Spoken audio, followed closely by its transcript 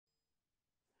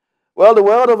Well, the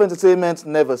world of entertainment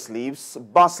never sleeps,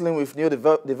 bustling with new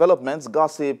developments,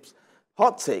 gossips,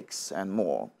 hot takes, and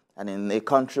more. And in a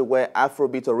country where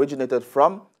Afrobeat originated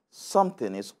from,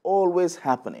 something is always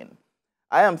happening.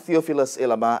 I am Theophilus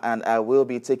Elama, and I will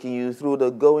be taking you through the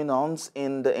going-ons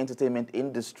in the entertainment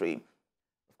industry.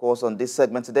 Of course, on this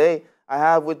segment today, I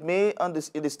have with me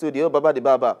in the studio Baba Di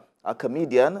Baba, a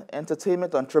comedian,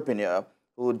 entertainment entrepreneur,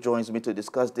 who joins me to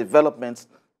discuss developments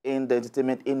in the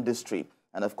entertainment industry.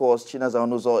 And of course, Chinaza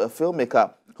Onuzo, a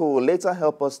filmmaker, who will later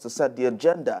help us to set the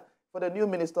agenda for the new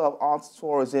Minister of Arts,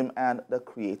 Tourism, and the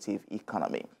Creative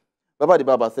Economy. Baba Di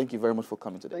Baba, thank you very much for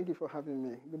coming today. Thank you for having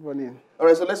me. Good morning. All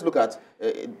right, so let's look at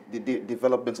the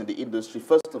developments in the industry.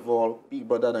 First of all, Big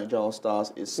Brother Nigeria All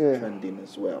Stars is trending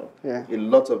as well. Yeah. A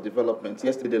lot of developments.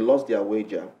 Yesterday, they lost their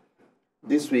wager.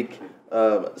 This week,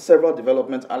 several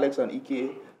developments. Alex and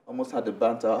Ike almost had a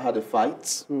banter, had a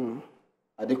fight.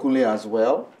 Adekunle as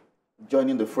well,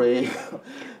 joining the fray.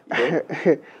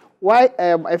 Why?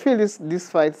 I feel these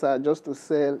fights are just to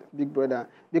sell Big Brother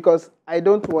because I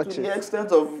don't watch it. To the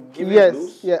extent of giving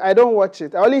Yes, yeah, I don't watch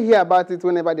it. I only hear about it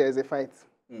whenever there is a fight.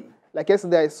 Like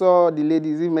yesterday, I saw the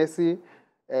lady, Messi,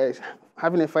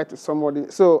 having a fight with somebody.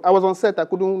 So I was on set. I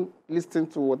couldn't listen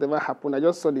to whatever happened. I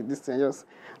just saw this thing.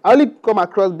 I only come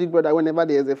across Big Brother whenever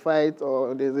there is a fight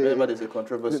or there's a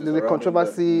controversy. There's a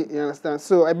controversy. You understand?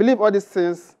 So I believe all these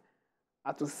things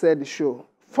are to sell the show.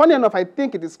 Funny enough, I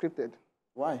think it is scripted.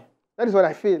 Why? That is what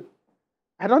I feel.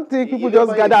 I don't think people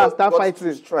just gather and start fighting.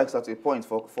 2 strikes at a point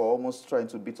for almost trying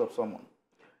to beat up someone.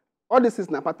 All this is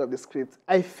not part of the script.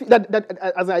 I feel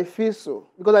that I feel so.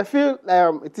 Because I feel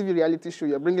a TV reality show,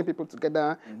 you're bringing people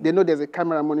together. They know there's a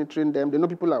camera monitoring them. They know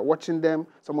people are watching them.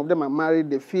 Some of them are married.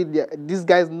 They feel these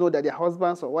guys know that their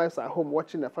husbands or wives are home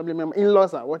watching, their family members,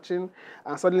 in-laws are watching.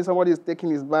 And suddenly somebody is taking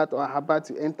his bath or her bath,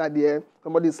 you enter there.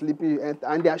 Somebody is sleeping, you enter,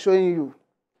 and they are showing you.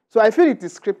 So I feel it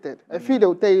is scripted. I feel they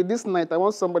will tell you, this night, I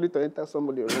want somebody to enter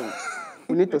somebody's room.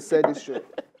 We need to sell this show.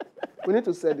 We need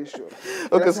to sell this show.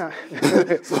 Okay.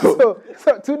 So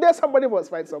today somebody must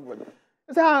fight somebody.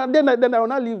 Then I will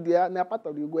not live there. And they're part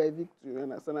of the go evict you.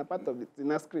 And I'm part of the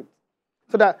script.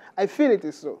 So that I feel it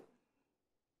is so.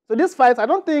 So this fight, I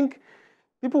don't think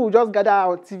people will just gather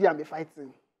on TV and be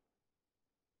fighting.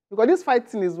 Because this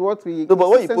fighting is what we... No, but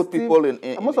when you put people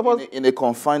in a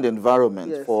confined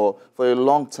environment for a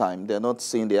long time, they're not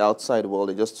seeing the outside world,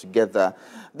 they're just together,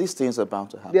 these things are bound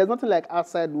to happen. There's nothing like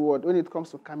outside world when it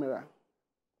comes to camera.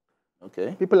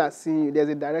 Okay. People are seeing you. There's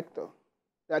a director.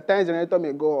 There are times the generator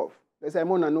may go off. They say,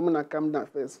 Mona, calm down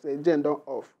first. Say, Jen, don't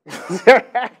off. I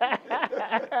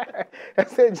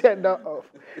say, Jen, don't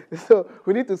off. So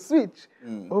we need to switch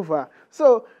over.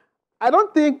 So I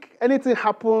don't think anything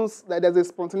happens that there's a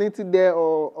spontaneity there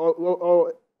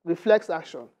or reflex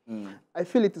action. I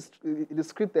feel it is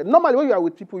scripted. Normally, when you are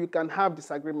with people, you can have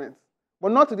disagreements,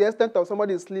 but not to the extent of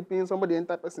somebody is sleeping, somebody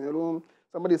enters in a room,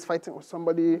 somebody is fighting with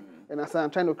somebody, and I say, I'm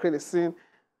trying to create a scene.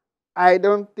 I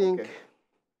don't think.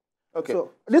 Okay. So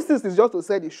this is just to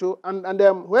say the show, and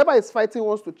whoever is fighting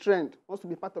wants to trend, wants to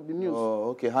be part of the news.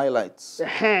 Oh, okay. Highlights.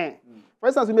 For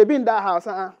instance, you may be in that house,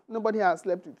 nobody has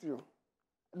slept with you.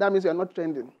 That means you're not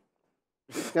trending.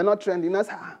 You're not trending. That's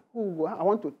I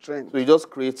want to trend. So you just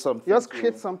create something. You just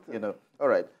create something. You know. All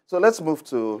right. So let's move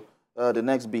to the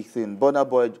next big thing. Burna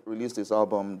Boy released his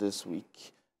album this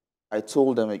week. I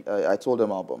told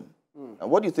them album.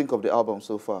 And what do you think of the album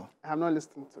so far? I have not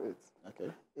listened to it. Okay.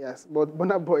 Yes, but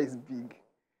Burna Boy is big.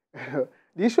 The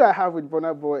issue I have with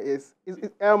Burna Boy is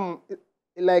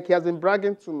like he has been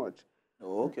bragging too much.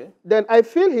 Oh, okay. Then I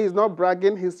feel he's not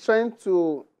bragging. He's trying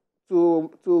to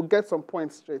get some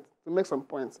points straight, to make some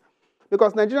points.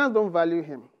 Because Nigerians don't value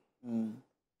him.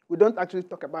 We don't actually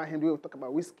talk about him. We will talk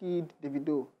about Whiskey,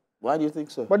 Davido. Why do you think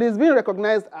so? But he's being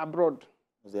recognized abroad.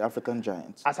 As the African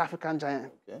giant. As African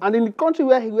giant. Okay. And in the country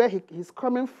where he's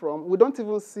coming from, we don't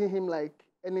even see him like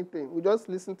anything. We just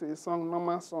listen to his song,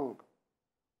 normal song.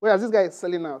 Whereas this guy is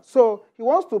selling out. So he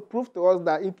wants to prove to us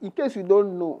that, in case you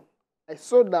don't know, I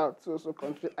sold out to so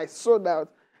country. I sold out.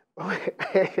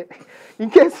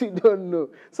 In case you don't know.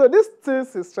 So these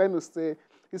things he's trying to say,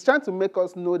 he's trying to make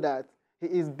us know that he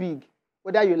is big,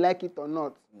 whether you like it or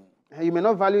not. You may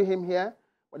not value him here,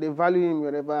 but they value him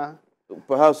wherever.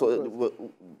 Perhaps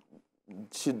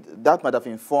that might have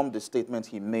informed the statement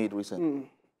he made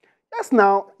recently. Yes,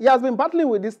 now, he has been battling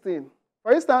with this thing.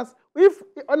 For instance, if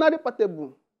ordinary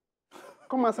portable,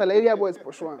 come and say, area boy is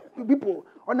Poshwan. People,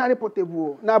 ordinary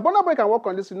portable. Now, Burna Boy can work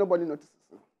on this, nobody notices.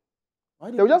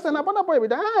 They will just say, Burna Boy,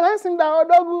 I sing that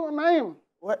dog name.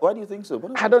 Why do you think so?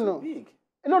 I don't know. Big.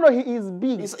 No, he is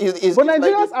big. But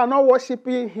Nigerians are not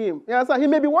worshipping him. He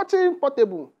may be watching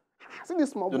Portable. see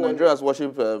this small Do boy. Nigerians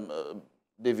worship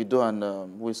Davido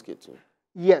and Whiskey too?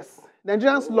 Yes.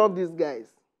 Nigerians love these guys.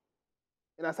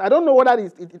 And I don't know whether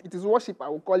it is worship, I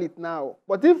will call it now.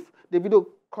 But if the video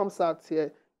comes out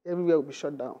here, everywhere will be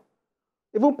shut down.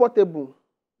 Even Portable.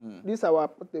 This is our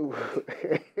Portable.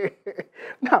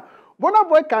 Now, Burna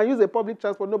Boy can use a public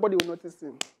transport, nobody will notice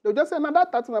him. They'll just say, now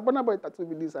that tattoo, Burna Boy tattoo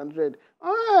with this and red.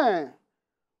 Ah.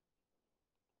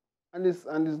 And it's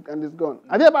gone.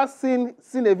 Have you ever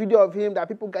seen a video of him that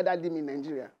people gathered him in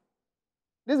Nigeria?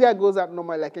 This guy goes out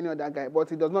normal like any other guy, but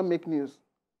he does not make news.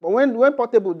 But when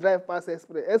Portable drive past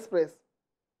Express,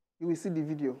 you will see the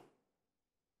video.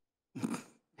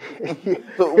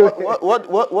 So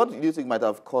what do you think might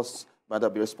have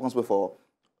been responsible for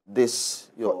this?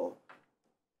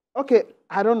 Okay,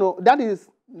 I don't know. That is,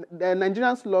 the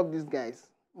Nigerians love these guys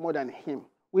more than him.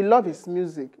 We love his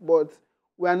music, but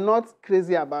we are not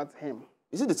crazy about him.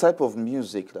 Is it the type of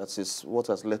music that is what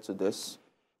has led to this?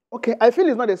 Okay, I feel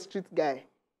he's not a street guy.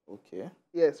 Okay.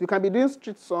 Yes, you can be doing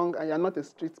street song and you're not a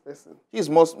street person.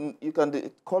 You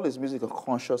can call his music a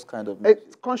conscious kind of music.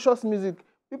 It's conscious music.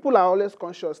 People are always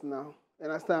conscious now. You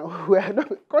understand?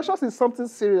 Conscious is something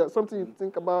serious, something you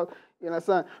think about. You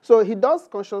understand? So he does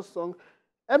conscious song.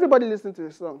 Everybody listens to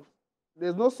his songs.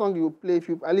 There's no song you play.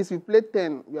 At least if you play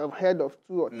 10, you have heard of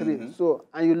 2 or 3. So,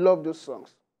 and you love those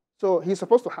songs. So he's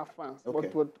supposed to have fans. Okay.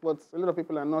 But a lot of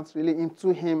people are not really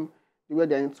into him the way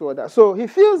they're into others. So he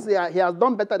feels he has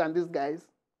done better than these guys.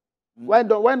 Why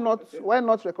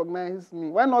not recognize me?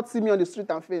 Why not see me on the street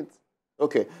and faint?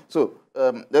 Okay, so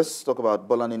let's talk about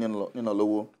Bola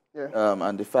Ninalowo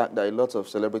and the fact that a lot of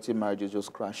celebrity marriages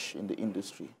just crash in the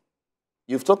industry.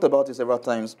 You've talked about it several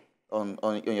times on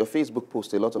your Facebook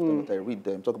post. A lot of times I read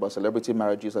them talk about celebrity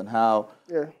marriages and how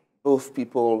both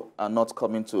people are not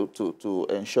coming to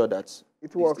ensure that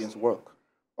these things work.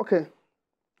 Okay.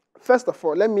 First of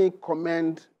all, let me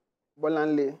commend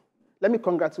Bolanle. Let me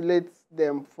congratulate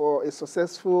them for a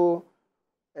successful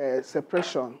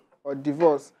separation or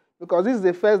divorce, because this is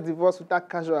the first divorce without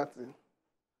casualty.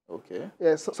 Okay.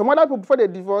 Yes. Some other people, before they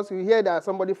divorce, you hear that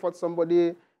somebody fought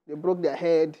somebody, they broke their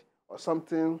head or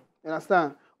something. You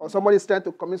understand? Or somebody is trying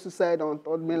to commit suicide on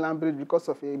Third Mainland Bridge because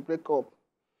of a breakup.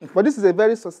 But this is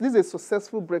a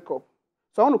successful breakup.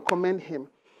 So I want to commend him.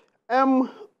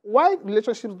 Why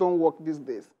relationships don't work these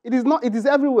days? It is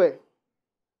everywhere.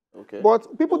 Okay.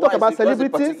 But people talk about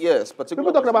celebrities. Yes,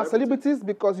 people talk about celebrities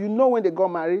because you know when they got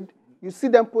married, you see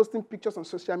them posting pictures on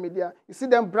social media, you see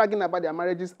them bragging about their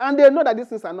marriages, and they know that these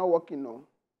things are not working now.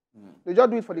 They just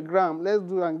do it for the gram. Let's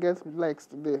do and get likes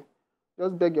today.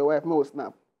 Just beg your wife, no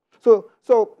snap. So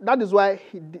that is why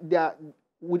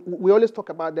we always talk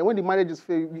about them. When the marriage is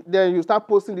failed, then you start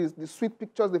posting the sweet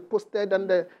pictures they posted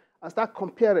and start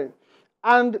comparing.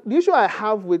 And the issue I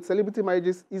have with celebrity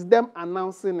marriages is them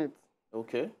announcing it.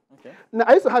 Okay. Now,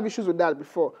 I used to have issues with that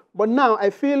before, but now I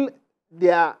feel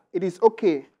it is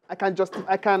okay. I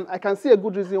can see a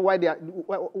good reason why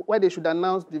they should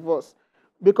announce divorce.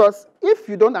 Because if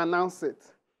you don't announce it,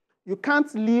 you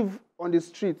can't live on the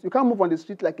street. You can't move on the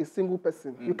street like a single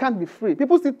person. You can't be free.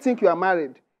 People still think you are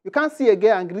married. You can't see a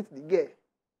girl and greet the girl.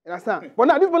 You understand? But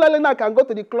now this boy now can go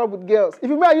to the club with girls. If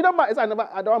you marry, you don't marry.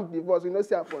 I don't want divorce. You don't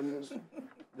see her for news.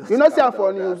 You don't see her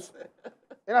for news.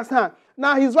 You understand?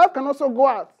 Now his wife can also go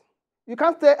out. You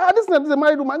can't say, this is a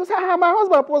married woman. You say, my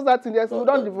husband posted that thing. Yes, we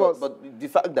don't divorce. But the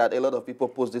fact that a lot of people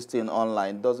post this thing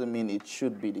online doesn't mean it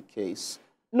should be the case.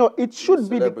 No, it should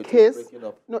be the case.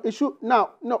 No, it should. No,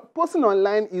 posting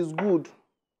online is good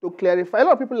to clarify. A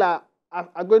lot of people are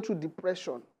going through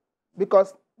depression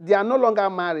because they are no longer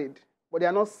married, but they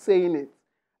are not saying it.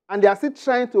 And they are still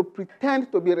trying to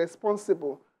pretend to be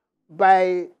responsible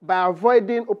by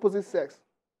avoiding opposite sex.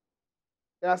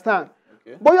 You understand?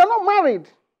 Okay. But you're not married.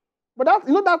 But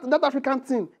that African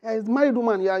thing, it's married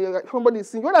woman, you're somebody is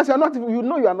single. Whereas you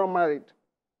know you are not married.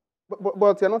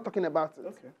 But you're not talking about it.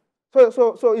 Okay.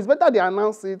 So it's better they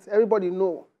announce it. Everybody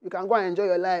know. You can go and enjoy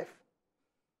your life.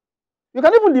 You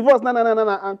can even divorce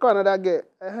and call another girl.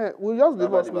 We'll just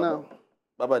divorce now.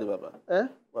 Baba. Eh?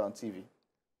 We're on TV.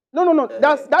 No.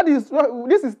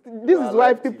 This is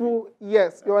why people,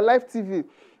 yes, you're on live TV.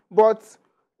 But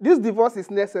this divorce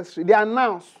is necessary. They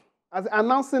announce. As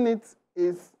announcing it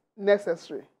is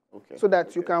necessary. Okay. So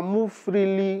that you can move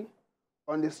freely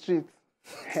on the street.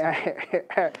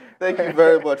 Thank you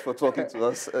very much for talking to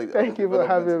us. Thank you for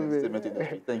having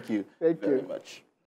me. Thank you very much.